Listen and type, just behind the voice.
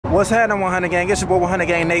What's happening, 100 Gang? It's your boy 100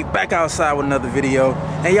 Gang Nate, back outside with another video.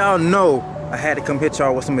 And y'all know I had to come hit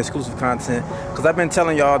y'all with some exclusive content because I've been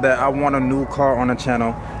telling y'all that I want a new car on the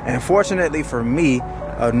channel. And fortunately for me,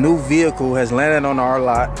 a new vehicle has landed on our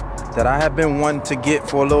lot that I have been wanting to get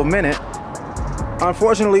for a little minute.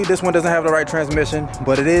 Unfortunately, this one doesn't have the right transmission,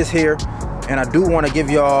 but it is here. And I do want to give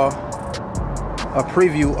y'all a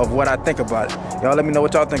preview of what I think about it. Y'all let me know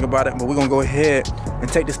what y'all think about it, but we're gonna go ahead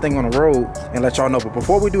and take this thing on the road and let y'all know. But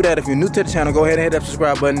before we do that, if you're new to the channel, go ahead and hit that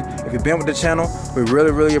subscribe button. If you've been with the channel, we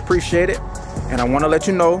really appreciate it. And I want to let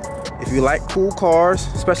you know, if you like cool cars,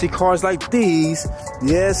 especially cars like these,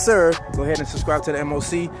 yes sir, go ahead and subscribe to the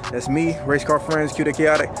MOC. That's me, Race Car Friends, Q the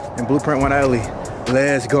Chaotic, and Blueprint 1 LE.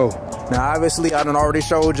 Let's go. Now obviously I done already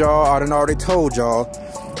showed y'all, I done already told y'all,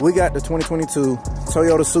 we got the 2022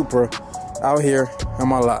 Toyota Supra out here on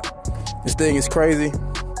my lot. This thing is crazy.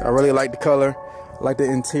 I really like the color, I like the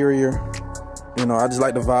interior. You know, I just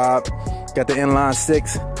like the vibe. Got the inline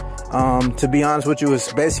 6. To be honest with you,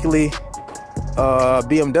 it's basically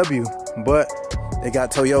BMW, but it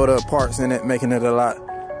got Toyota parts in it, making it a lot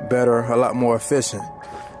better, a lot more efficient.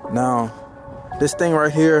 Now, this thing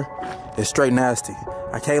right here is straight nasty.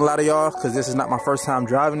 I can't lie to y'all, because this is not my first time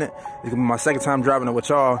driving it. It's gonna be my second time driving it with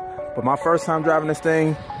y'all. But my first time driving this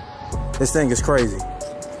thing is crazy.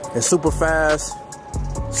 It's super fast,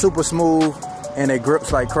 super smooth, and it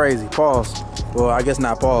grips like crazy. Pause. Well, I guess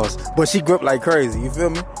not pause, but she gripped like crazy, you feel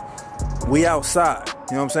me? We outside, you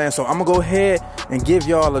know what I'm saying? So I'm gonna go ahead and give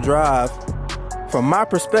y'all a drive from my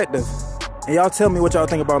perspective, and y'all tell me what y'all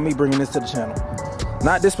think about me bringing this to the channel.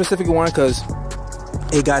 Not this specific one, because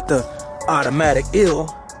it got the automatic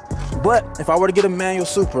ill, but if I were to get a manual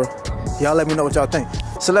Supra, y'all let me know what y'all think.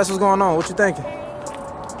 Celeste, what's going on? What you thinking?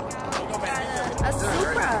 A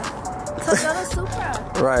Supra. Toyota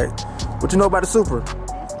Supra. Right. What you know about the Supra? This is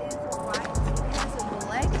white. It has a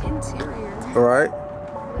black interior. All right. With,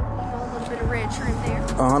 a little bit of red trim there.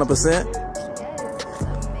 100%. Yes, it's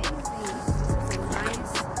amazing. It's a nice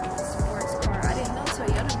sports car. I didn't know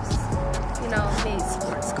Toyota made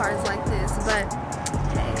sports cars like this, but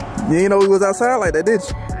hey. You didn't know we was outside like that, did you?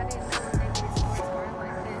 I didn't know they made sports cars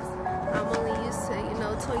like this. I'm only used to,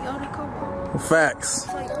 Toyota Corolla. Facts.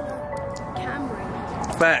 Toyota Camry.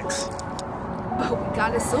 Facts. But we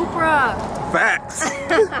got a Supra. Facts.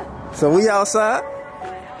 So we outside.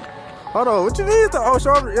 Hold on, what you mean? Oh,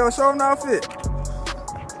 show them the outfit. We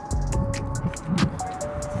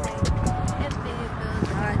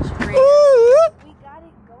got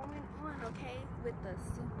it going on, okay, with the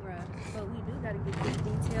Supra. But we do gotta get this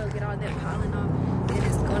detail, get all that pollen off, and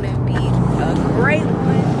it's gonna be a great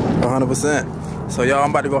one. 100%. So y'all, I'm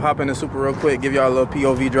about to go hop in the Supra real quick, give y'all a little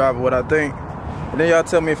POV drive of what I think. And then y'all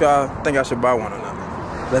tell me if y'all think I should buy one or not.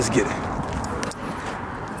 Let's get it.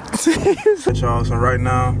 Y'all, so right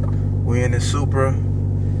now, we in the Supra,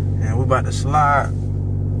 and we about to slide.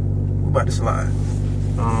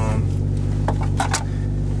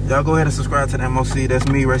 Y'all go ahead and subscribe to the MOC. That's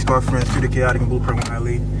me, Race Car Friends, Q the Chaotic, and Blueprint 1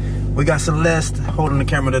 LE. We got Celeste holding the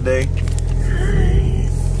camera today.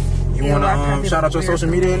 You wanna shout out your social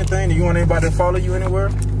media or anything? Do you want anybody to follow you anywhere?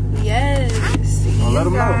 Yes. Let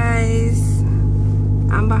them know.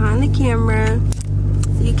 I'm behind the camera.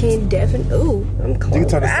 You can definitely. Ooh, I'm close. You can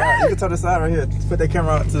turn the side. You can turn the side right here. Just put that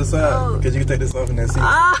camera out to the side because you can take this off in that seat.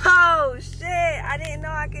 Oh shit! I didn't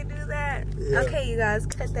know I could do that. Yeah. Okay, you guys,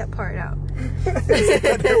 cut that part out.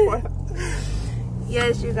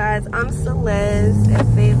 Yes, you guys, I'm Celeste at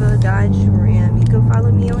Favor Dodge Ram. You can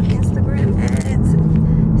follow me on Instagram at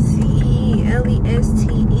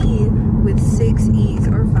CELESTE with 6 E's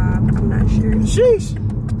or 5. I'm not sure. Sheesh.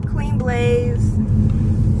 Clean Blaze.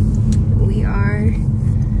 We are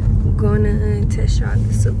gonna test drive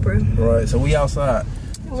the Supra. Right, so we outside.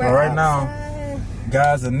 We're so right outside. now,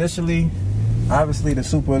 guys, initially, obviously the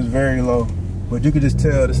Supra is very low, but you can just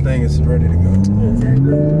tell this thing is ready to go.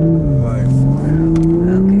 Exactly. Like,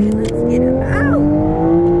 okay, let's get it out.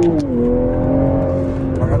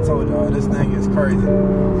 Like I told y'all, this thing is crazy.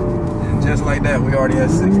 And just like that, we already at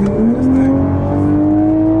 60 in this thing.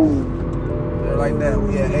 Just like that,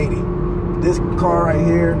 we at 80. This car right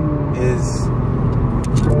here is,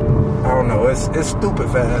 I don't know, it's stupid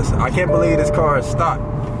fast. I can't believe this car is stock.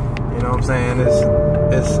 You know what I'm saying?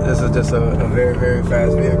 It's just a very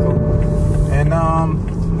fast vehicle. And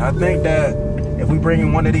I think that if we bring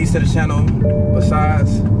in one of these to the channel,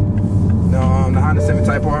 besides the Honda Civic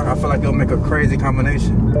Type R, I feel like it'll make a crazy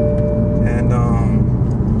combination. And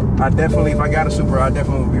I definitely, if I got a Supra, I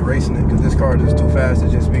definitely would be racing it, because this car is too fast to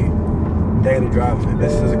just be daily driving it.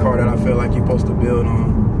 This is a car that I feel like you're supposed to build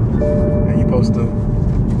on, and you're supposed to,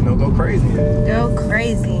 go crazy. Go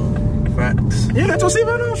crazy. Facts. You got your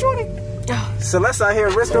seatbelt on, shorty? Celeste out here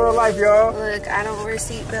risking her life, y'all. Look, I don't wear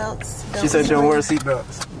seatbelts. She said she don't wear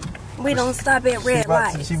seatbelts. We don't stop at red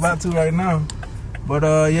lights. She about to right now. But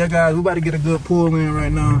yeah, guys, we about to get a good pull in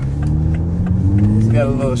right now. We got a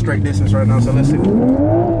little straight distance right now, so let's see.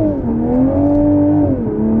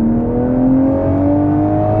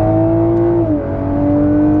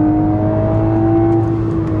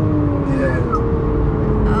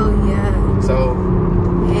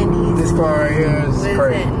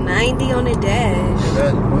 On the dash.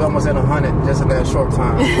 We almost at 100 just in that short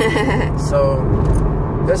time. So,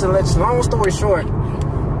 just to let you, long story short,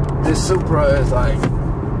 this Supra is like,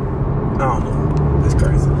 I don't know, it's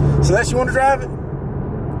crazy. Celeste, you want to drive it?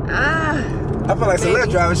 I feel like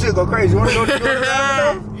Celeste driving, she'll go crazy. You want to go drive it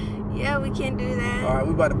though? Yeah, we can do that. All right,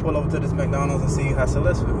 we about to pull over to this McDonald's and see how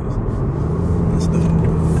Celeste feels. Let's do it.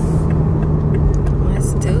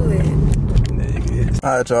 Let's do it.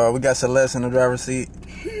 All right, y'all, we got Celeste in the driver's seat.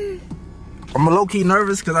 I'm low-key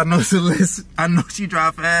nervous because I know Celeste, I know she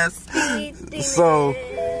drive fast. So,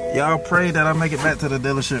 y'all pray that I make it back to the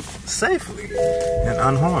dealership safely and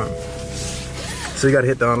unharmed. So you gotta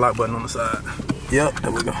hit the unlock button on the side. Yep,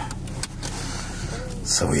 there we go.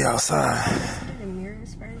 So we outside.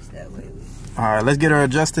 All right, let's get her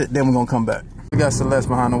adjusted, then we're gonna come back. We got Celeste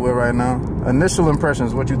behind the wheel right now. Initial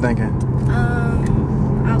impressions, what you thinking?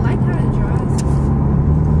 I like how it drives.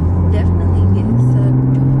 Definitely gets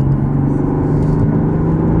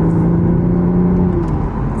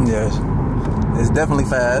Yes, it's definitely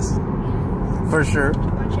fast, for sure.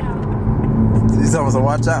 Watch out. He's almost a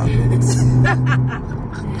watch out.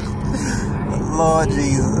 Lord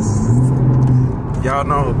Jesus. Y'all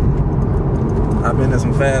know, I've been in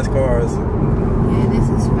some fast cars. Yeah, this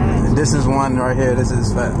is fast. This is one right here, this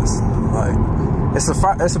is fast. Like, it's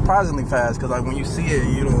surprisingly fast, because like when you see it,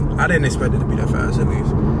 you know, I didn't expect it to be that fast at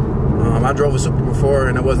least. I drove a Supra before,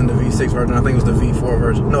 and it wasn't the V6 version. I think it was the V4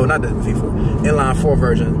 version. No, not the V4. Inline 4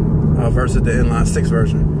 version versus the inline 6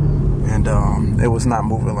 version. And it was not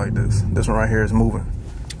moving like this. This one right here is moving,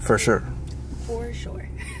 for sure. For sure.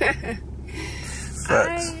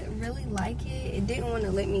 Facts. I really like it. It didn't want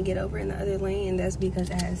to let me get over in the other lane. That's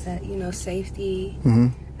because it has that, you know, safety.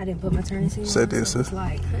 I didn't put my turning signal on. So it's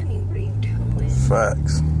like, honey, what are you doing?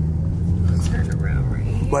 Facts. I'll turn around right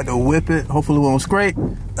here. About to whip it. Hopefully we won't scrape.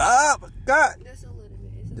 Ah, my God. Just a little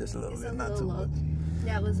bit. Just a little bit, not too much.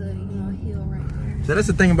 That was a, you know, hill right there. So that's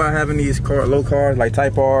the thing about having these low cars like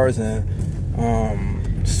Type R's and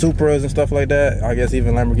Supras and stuff like that. I guess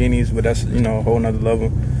even Lamborghinis, but that's, you know, a whole nother level.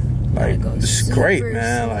 Like, it's great,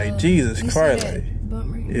 man. Slow. Like, Jesus Christ. That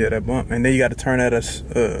bump right here? Yeah, that bump. And then you got to turn at a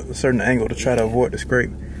certain angle to try to avoid the scrape.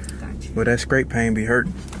 Gotcha. But that scrape pain be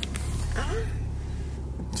hurting.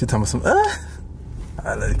 She talking about some,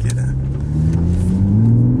 Alright, let's get in.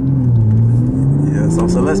 Yeah, so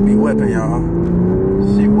let's be whipping, y'all.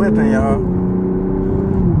 She whipping, y'all.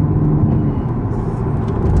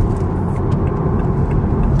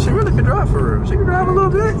 She really can drive for real. She can drive a little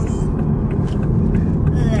bit.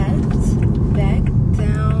 Let's back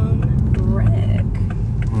down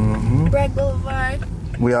Bragg Boulevard.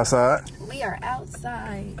 We outside. We are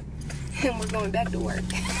outside. And we're going back to work.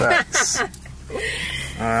 Facts.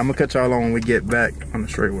 I'm gonna cut y'all on when we get back on the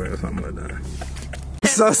straightway or something like that.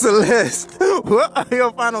 So Celeste, what are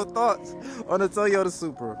your final thoughts on the Toyota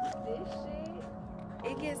Supra? This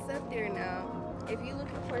shit, it gets up there now. If you're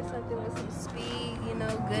looking for something with some speed, you know,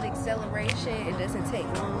 good acceleration, it doesn't take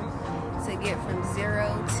long to get from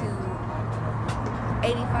 0 to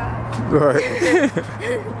 85. Right.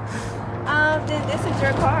 Then this is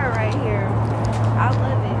your car right here. I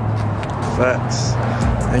love it. Facts.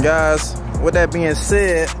 And guys, with that being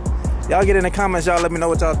said, y'all get in the comments, y'all let me know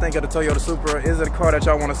what y'all think of the Toyota Supra. Is it a car that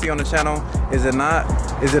y'all want to see on the channel? Is it not?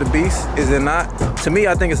 Is it a beast? Is it not? To me,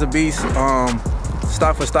 I think it's a beast.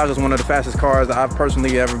 Stock for stock is one of the fastest cars that I've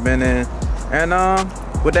personally ever been in. And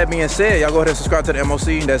with that being said, y'all go ahead and subscribe to the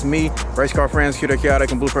MOC. That's me, Race Car Friends, Cuter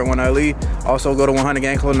Chaotic, and Blueprint 1 Ali. Also go to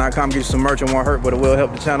 100gangclothing.com, get you some merch. It won't hurt, but it will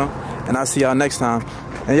help the channel. And I'll see y'all next time.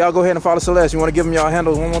 And y'all go ahead and follow Celeste. You want to give them y'all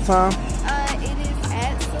handles one more time? It is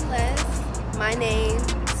at Celeste. My name,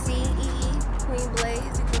 CE Queen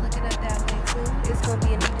Blaze. You can look it up that way too. It's gonna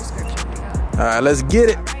be in the description for y'all. All right, let's get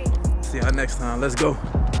it. All right. See y'all next time. Let's go.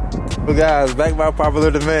 Well, guys, back by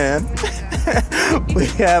popular demand, we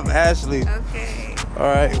have Ashley. Okay. All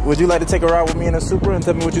right, would you like to take a ride with me in a Supra and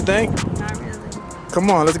tell me what you think? Not really. Come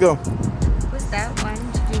on, let's go. What's that? Why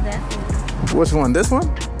didn't you do that for? Which one? This one?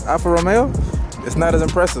 Alfa Romeo? It's not as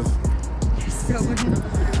impressive. So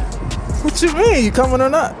What you mean? You coming or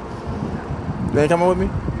not? You ain't coming with me?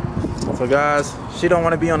 So guys, she don't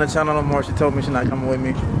want to be on the channel no more. She told me she's not coming with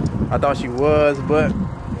me. I thought she was, but...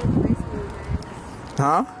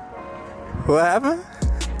 Huh? What happened?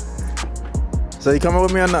 So you coming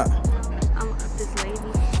with me or not? I'm up this lady.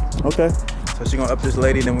 Okay. So she gonna up this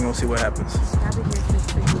lady, then we gonna see what happens.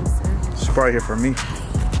 She's probably here for me.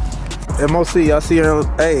 MOC, y'all see her.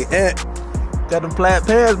 Hey, Aunt, got them plaid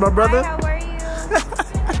pants, my brother. Hi, how are you? Yeah, how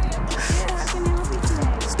can I help you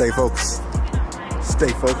today? Stay focused.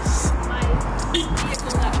 Stay focused. My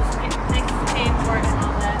vehicle that was paid for it and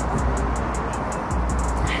all that.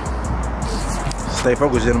 Stay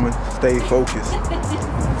focused, gentlemen. Stay focused.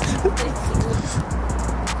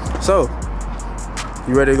 So,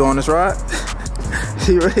 you ready to go on this ride?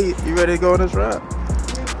 You ready to go on this ride?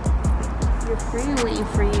 Your friend waiting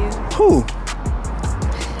for you. Who?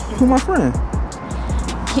 Who my friend?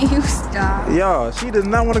 You stop. Y'all, she does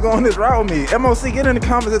not want to go on this ride with me. MOC, get in the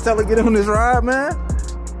comments and tell her get on this ride, man.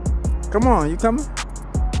 Come on, you coming?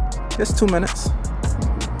 Just 2 minutes.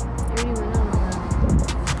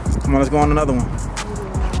 Come on, let's go on another one.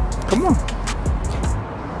 Come on.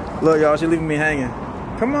 Look, y'all, she leaving me hanging.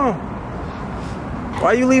 Come on. Why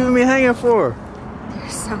are you leaving me hanging for? You're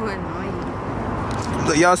so annoying.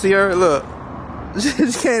 Look, y'all see her? Look. She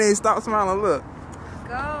can't even stop smiling. Look.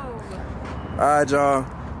 Go. Alright, y'all.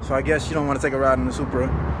 So I guess she don't want to take a ride in the Supra.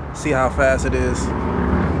 See how fast it is.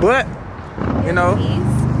 But, you know.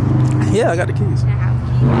 Keys? Yeah, I got the keys. I have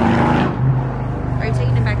keys. Are you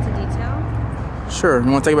taking it back to detail? Sure.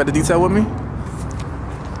 You want to take it back to detail with me?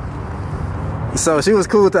 So she was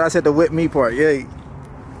cool till I said the with me part. Yay.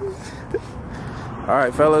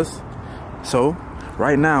 Alright, fellas. So,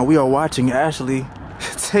 right now we are watching Ashley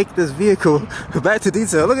take this vehicle back to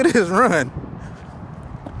detail. Look at this run.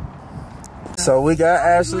 So we got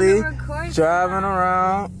Ashley driving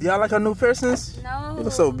around. Y'all like her new piercings? No. They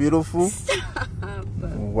look so beautiful. Stop.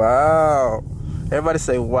 Wow. Everybody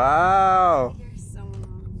say wow. You're so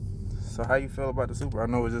annoying. So how you feel about the Supra? I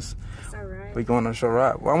know it's just It's alright. we going on a short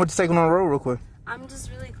ride. Why don't you take it on the road real quick? I'm just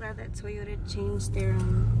really glad that Toyota changed their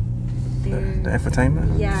The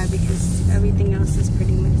infotainment? Yeah, because everything else is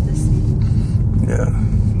pretty much the same. Yeah.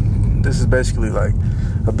 This is basically like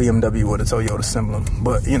a BMW with a Toyota symbol.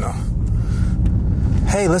 But, you know.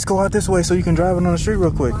 Hey, let's go out this way so you can drive it on the street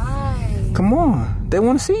real quick. Why? Come on. They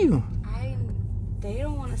want to see you. They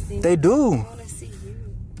don't want to see me. They do. They want to see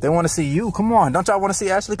you. They want to see you. Come on. Don't y'all want to see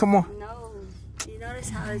Ashley? Come on. No. You notice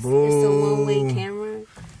how it's a one-way camera?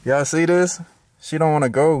 Y'all see this? She don't want to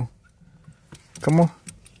go. Come on.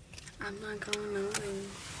 I'm not going nowhere.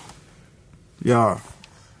 Y'all.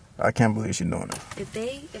 I can't believe she's doing it. If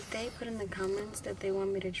they put in the comments that they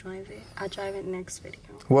want me to drive it, I'll drive it next video.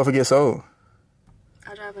 What if it gets sold?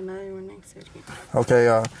 I'll drive another one next video. Okay,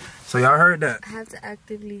 y'all. So y'all heard that. I have to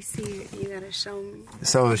actively see it. You gotta show me.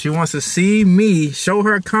 So she wants to see me show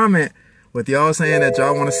her a comment with y'all saying that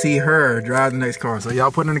y'all want to see her drive the next car. So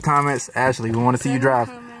y'all put in the comments, Ashley, we want to see you drive.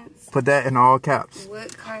 Put that in all caps.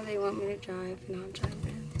 What car they want me to drive, and I'll drive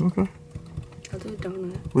it. Okay. I'll do a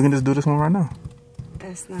donut. We can just do this one right now.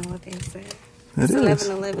 That's not what they said. It It's is.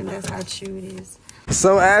 11:11. That's how true it is.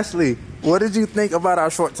 So Ashley, what did you think about our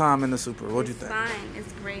short time in the Supra? What did you think? Fine.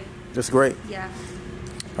 It's great. Just great. Yeah.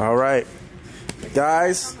 All right,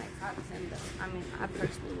 guys. It's not my top 10 though. I mean, I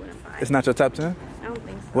personally wouldn't buy it. It's not your top 10? I don't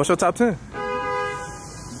think so. What's your top 10?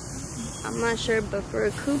 I'm not sure, but for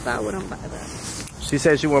a coupe, I wouldn't buy that. She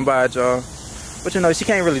said she wouldn't buy it, y'all. But you know, she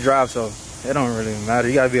can't really drive, so it don't really matter.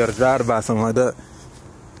 You gotta be able to drive to buy something like that.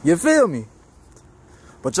 You feel me?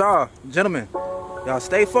 But y'all, gentlemen, y'all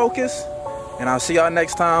stay focused, and I'll see y'all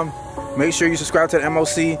next time. Make sure you subscribe to the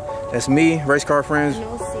MOC. That's me, Race Car Friends.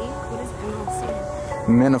 MLC? What is MLC?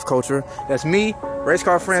 Men of Culture. That's me, Race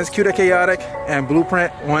Car Friends, Cute and Chaotic, and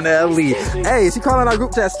Blueprint 1LE. Hey, she calling our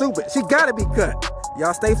group chat stupid. She gotta be cut.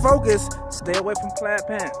 Y'all stay focused. Stay away from plaid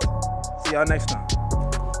pants. See y'all next time.